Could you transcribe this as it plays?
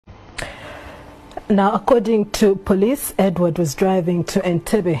Now, according to police, Edward was driving to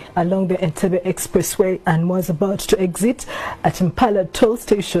Entebbe along the Entebbe Expressway and was about to exit at Impala toll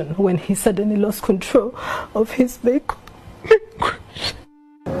station when he suddenly lost control of his vehicle.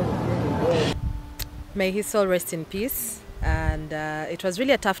 May his soul rest in peace. And it was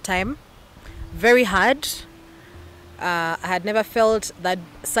really a tough time, very hard. I had never felt that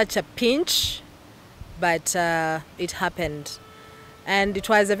such a pinch, but it happened. And it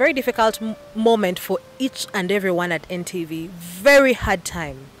was a very difficult moment for each and everyone at NTV. Very hard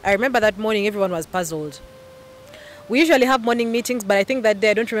time. I remember that morning everyone was puzzled. We usually have morning meetings, but I think that day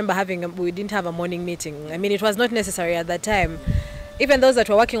I don't remember we didn't have a morning meeting. I mean, it was not necessary at that time. Even those that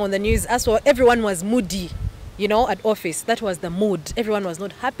were working on the news, as well, everyone was moody, you know, at office. That was the mood. Everyone was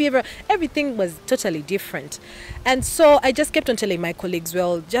not happy. Everything was totally different. And so I just kept on telling my colleagues,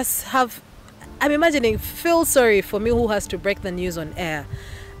 well, I'm imagining, feel sorry for me who has to break the news on air.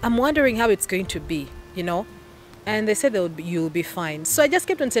 I'm wondering how it's going to be, you know. And they said you'll be fine. So I just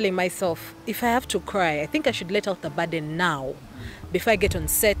kept on telling myself, if I have to cry, I think I should let out the burden now before I get on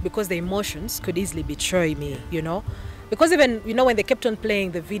set, because the emotions could easily betray me, you know. Because even, you know, when they kept on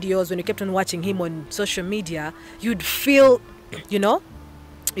playing the videos, when you kept on watching him on social media, you'd feel, you know,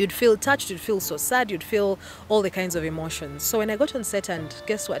 you'd feel touched, you'd feel so sad, you'd feel all the kinds of emotions. So when I got on set, and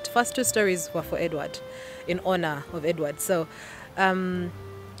guess what? First two stories were for Edward, in honor of Edward. So I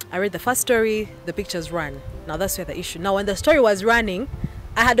read the first story, the pictures ran. Now that's where the issue. Now when the story was running,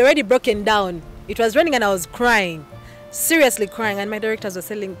 I had already broken down. It was running and I was crying, seriously crying. And my directors were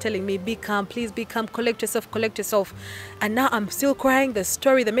telling me, be calm, please be calm, collect yourself, collect yourself. And now I'm still crying. The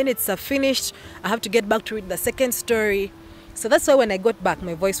story, the minutes are finished. I have to get back to read the second story. So that's why when I got back,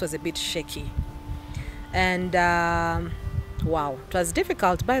 my voice was a bit shaky. And wow, it was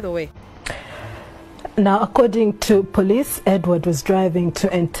difficult, by the way. Now, according to police, Edward was driving to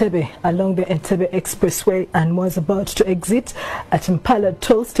Entebbe along the Entebbe Expressway and was about to exit at Impala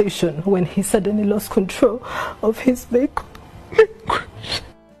toll station when he suddenly lost control of his vehicle.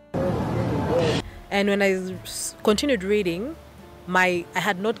 And when I continued reading, I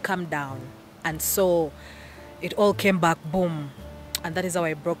had not calmed down. And so it all came back, boom. And that is how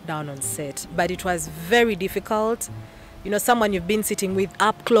I broke down on set. But it was very difficult. You know, someone you've been sitting with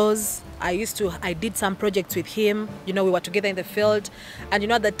up close. I did some projects with him. You know, we were together in the field. And you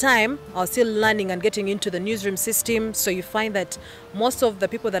know, at the time, I was still learning and getting into the newsroom system. So you find that most of the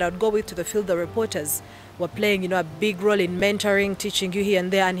people that I would go with to the field, the reporters, were playing, you know, a big role in mentoring, teaching you here and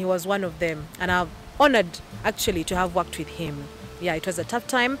there. And he was one of them. And I'm honored, actually, to have worked with him. Yeah, it was a tough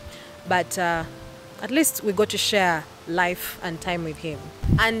time. But at least we got to share life and time with him.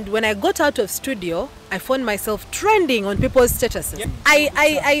 And when I got out of studio, I found myself trending on people's statuses. Yeah.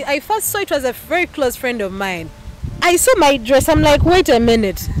 I first saw it was a very close friend of mine. I saw my dress, I'm like, wait a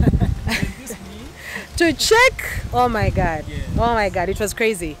minute. To check, oh my God, oh my God, it was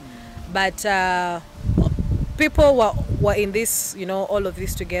crazy. But people were in this, you know, all of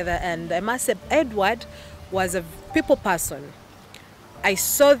this together. And I must say, Edward was a people person. I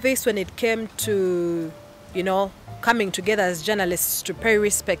saw this when it came to, you know, coming together as journalists to pay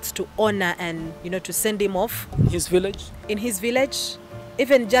respects, to honor, and, you know, to send him off. In his village? In his village.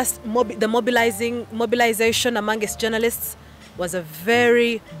 Even just the mobilization amongst journalists was a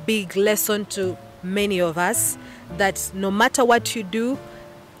very big lesson to many of us, that no matter what you do,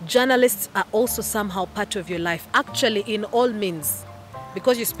 journalists are also somehow part of your life. Actually, in all means,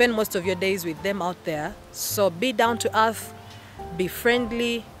 because you spend most of your days with them out there. So be down to earth, be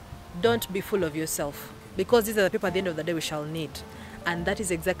friendly, don't be full of yourself. Because these are the people at the end of the day we shall need. And that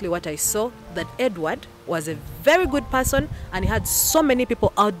is exactly what I saw, that Edward was a very good person and he had so many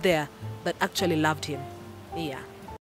people out there that actually loved him. Yeah.